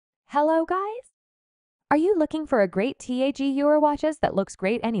Hello guys! Are you looking for a great Tag Heuer watches that looks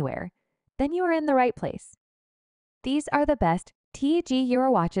great anywhere? Then you are in the right place. These are the best Tag Heuer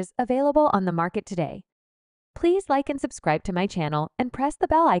watches available on the market today. Please like and subscribe to my channel and press the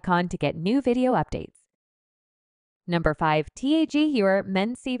bell icon to get new video updates. Number 5. Tag Heuer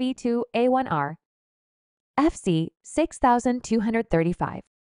Men's CV2 A1R FC 6235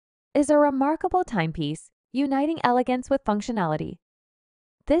 is a remarkable timepiece uniting elegance with functionality.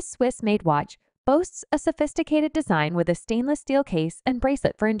 This Swiss-made watch boasts a sophisticated design with a stainless steel case and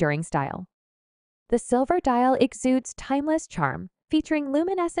bracelet for enduring style. The silver dial exudes timeless charm, featuring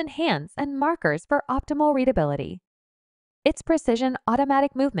luminescent hands and markers for optimal readability. Its precision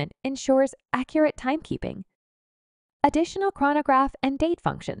automatic movement ensures accurate timekeeping. Additional chronograph and date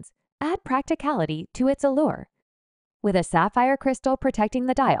functions add practicality to its allure. With a sapphire crystal protecting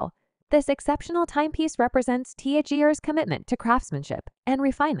the dial, this exceptional timepiece represents Tag Heuer's commitment to craftsmanship and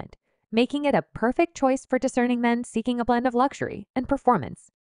refinement, making it a perfect choice for discerning men seeking a blend of luxury and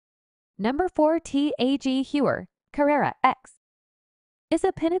performance. Number 4. Tag Heuer Carrera X is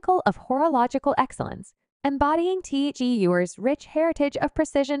a pinnacle of horological excellence, embodying Tag Heuer's rich heritage of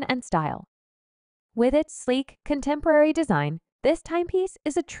precision and style. With its sleek, contemporary design, this timepiece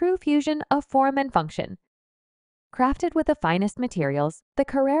is a true fusion of form and function. Crafted with the finest materials, the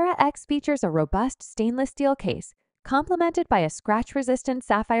Carrera X features a robust stainless steel case, complemented by a scratch-resistant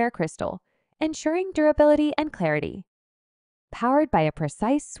sapphire crystal, ensuring durability and clarity. Powered by a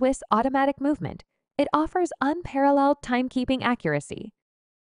precise Swiss automatic movement, it offers unparalleled timekeeping accuracy.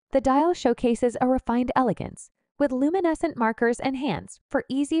 The dial showcases a refined elegance, with luminescent markers and hands for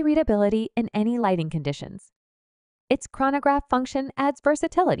easy readability in any lighting conditions. Its chronograph function adds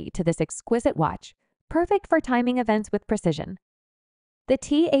versatility to this exquisite watch, perfect for timing events with precision. The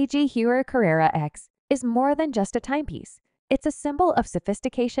Tag Heuer Carrera X is more than just a timepiece. It's a symbol of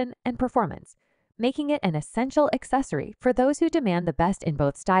sophistication and performance, making it an essential accessory for those who demand the best in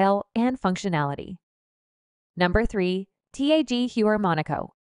both style and functionality. Number 3. Tag Heuer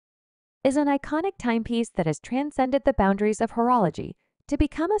Monaco is an iconic timepiece that has transcended the boundaries of horology to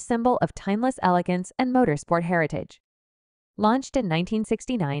become a symbol of timeless elegance and motorsport heritage. Launched in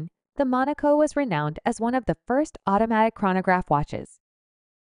 1969, the Monaco was renowned as one of the first automatic chronograph watches.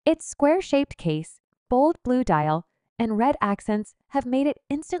 Its square-shaped case, bold blue dial, and red accents have made it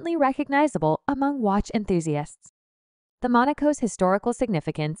instantly recognizable among watch enthusiasts. The Monaco's historical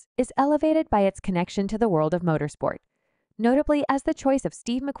significance is elevated by its connection to the world of motorsport, notably as the choice of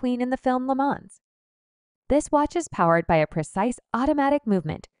Steve McQueen in the film Le Mans. This watch is powered by a precise automatic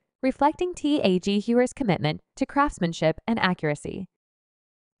movement, reflecting Tag Heuer's commitment to craftsmanship and accuracy.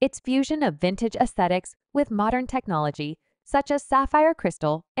 Its fusion of vintage aesthetics with modern technology, such as sapphire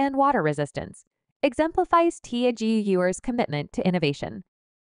crystal and water resistance, exemplifies Tag Heuer's commitment to innovation.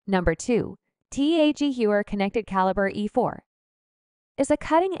 Number 2. Tag Heuer Connected Calibre E4 is a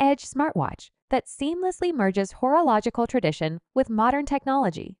cutting-edge smartwatch that seamlessly merges horological tradition with modern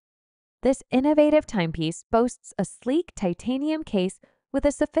technology. This innovative timepiece boasts a sleek titanium case with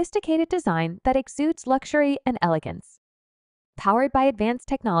a sophisticated design that exudes luxury and elegance. Powered by advanced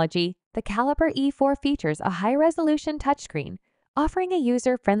technology, the Calibre E4 features a high-resolution touchscreen, offering a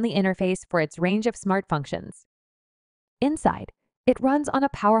user-friendly interface for its range of smart functions. Inside, it runs on a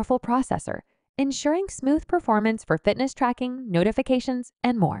powerful processor, ensuring smooth performance for fitness tracking, notifications,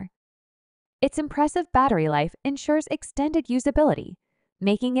 and more. Its impressive battery life ensures extended usability,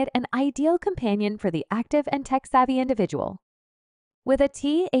 making it an ideal companion for the active and tech-savvy individual. With a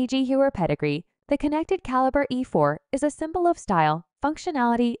Tag Heuer pedigree, the Connected Calibre E4 is a symbol of style,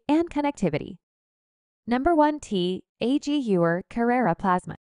 functionality, and connectivity. Number 1. Tag Heuer Carrera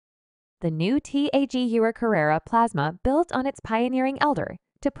Plasma. The new Tag Heuer Carrera Plasma builds on its pioneering elder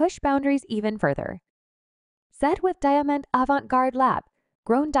to push boundaries even further. Set with diamond avant-garde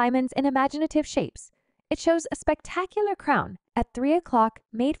lab-grown diamonds in imaginative shapes, it shows a spectacular crown at 3 o'clock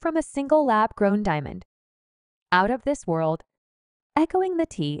made from a single lab-grown diamond. Out of this world, echoing the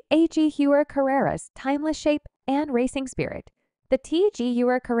Tag Heuer Carrera's timeless shape and racing spirit, the Tag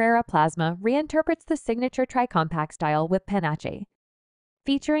Heuer Carrera Plasma reinterprets the signature tricompact style with panache.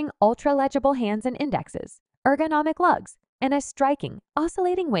 Featuring ultra-legible hands and indexes, ergonomic lugs, and a striking,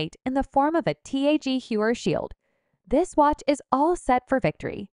 oscillating weight in the form of a Tag Heuer shield, this watch is all set for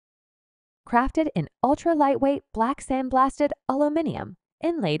victory. Crafted in ultra-lightweight black sandblasted aluminum,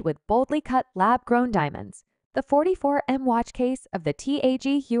 inlaid with boldly cut lab-grown diamonds, the 44M watch case of the Tag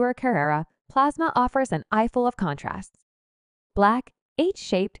Heuer Carrera Plasma offers an eyeful of contrasts. Black,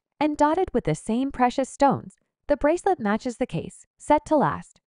 H-shaped, and dotted with the same precious stones, the bracelet matches the case, set to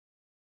last.